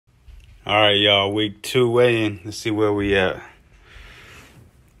All right, y'all. Week 2 weigh-in. Let's see where we at.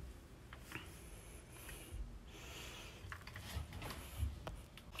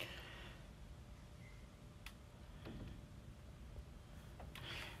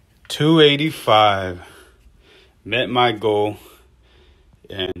 $285. Met my goal,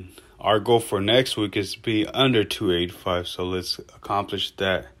 and our goal for next week is to be under 285. So let's accomplish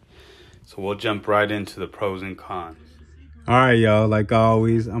that. So we'll jump right into the pros and cons. All right, y'all. Like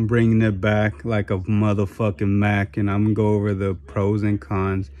always, I'm bringing it back like a motherfucking Mac, and I'm gonna go over the pros and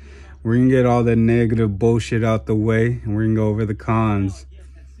cons. We're gonna get all the negative bullshit out the way, and we're gonna go over the cons.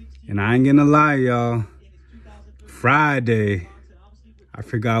 And I ain't gonna lie, y'all. Friday, I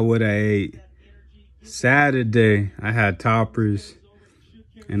forgot what I ate. Saturday, I had toppers.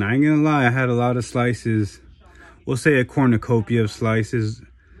 And I ain't gonna lie, I had a lot of slices. We'll say a cornucopia of slices.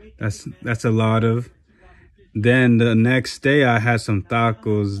 That's a lot of. Then the next day, I had some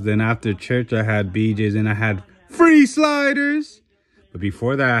tacos. Then after church, I had BJ's and I had free sliders. But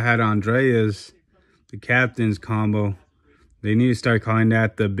before that, I had Andrea's, the captain's combo. They need to start calling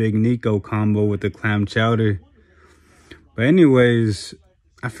that the Big Nico combo with the clam chowder. But anyways,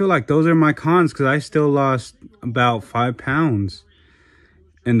 I feel like those are my cons because I still lost about 5 pounds.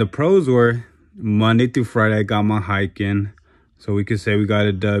 And the pros were Monday through Friday, I got my hike in. So we could say we got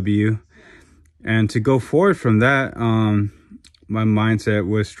a W. And to go forward from that, my mindset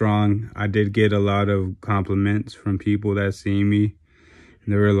was strong. I did get a lot of compliments from people that see me.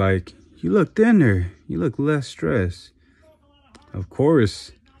 And they were like, you look thinner. You look less stressed. Of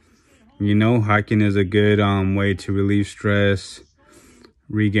course, you know, hiking is a good way to relieve stress,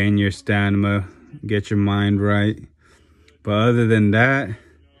 regain your stamina, get your mind right. But other than that,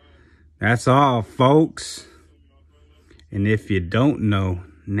 that's all, folks. And if you don't know,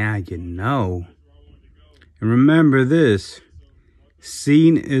 now you know. And remember this,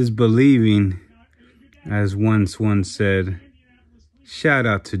 seeing is believing, as once one said. Shout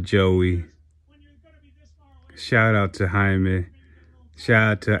out to Joey. Shout out to Jaime. Shout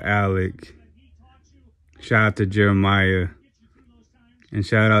out to Alec. Shout out to Jeremiah. And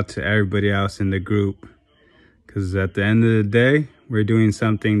shout out to everybody else in the group. Because at the end of the day, we're doing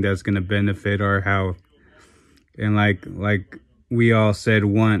something that's going to benefit our health. And like we all said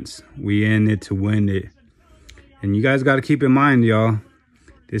once, we in it to win it. And you guys got to keep in mind, y'all,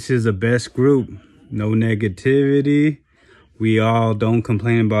 this is the best group. No negativity. We all don't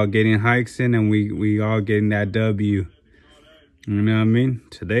complain about getting hikes in, and we all getting that W. You know what I mean?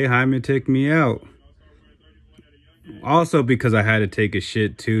 Today, Jaime took me out. Also because I had to take a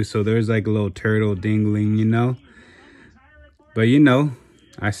shit too, so there's like a little turtle dingling, you know? But you know,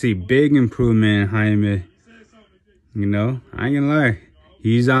 I see big improvement in Jaime. You know, I ain't gonna lie.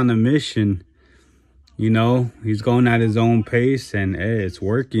 He's on a mission. You know, he's going at his own pace, and hey, it's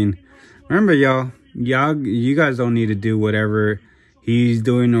working. Remember, y'all, you guys don't need to do whatever he's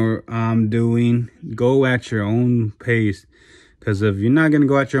doing or I'm doing. Go at your own pace. Because if you're not going to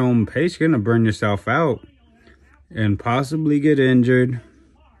go at your own pace, you're going to burn yourself out. And possibly get injured.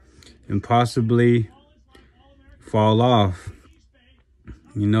 And possibly fall off.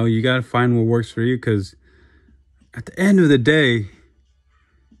 You know, you got to find what works for you. Because at the end of the day,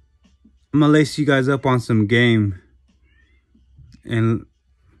 I'm going to lace you guys up on some game. And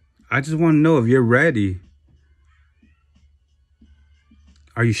I just want to know if you're ready.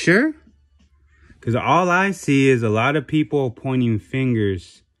 Are you sure? Because all I see is a lot of people pointing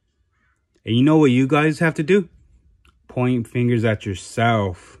fingers. And you know what you guys have to do? Point fingers at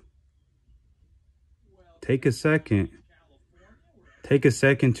yourself. Take a second. Take a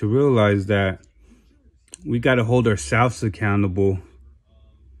second to realize that we got to hold ourselves accountable.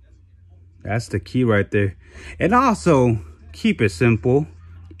 That's the key right there. And also, keep it simple.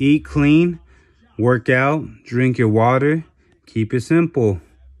 Eat clean, work out, drink your water. Keep it simple.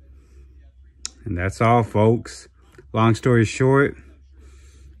 And that's all, folks. Long story short,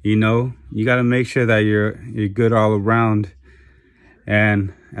 you know, you got to make sure that you're good all around.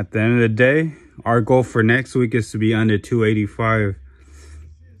 And at the end of the day, our goal for next week is to be under 285.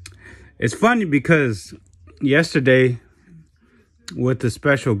 It's funny because yesterday, with the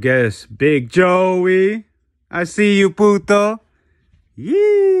special guest, Big Joey. I see you, puto.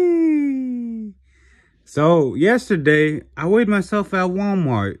 Yee. So, yesterday, I weighed myself at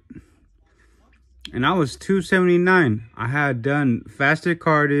Walmart. And I was 279. I had done fasted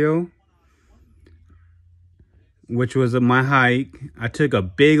cardio, which was my hike. I took a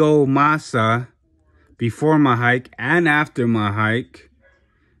big old masa before my hike and after my hike.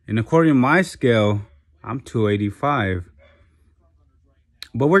 And according to my scale, I'm 285.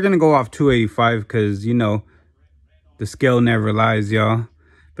 But we're going to go off 285 because, you know, the scale never lies, y'all.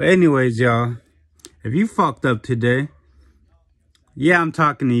 But anyways, y'all, if you fucked up today, yeah, I'm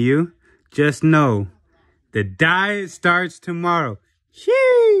talking to you. Just know the diet starts tomorrow.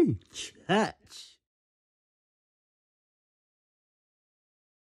 Sheesh.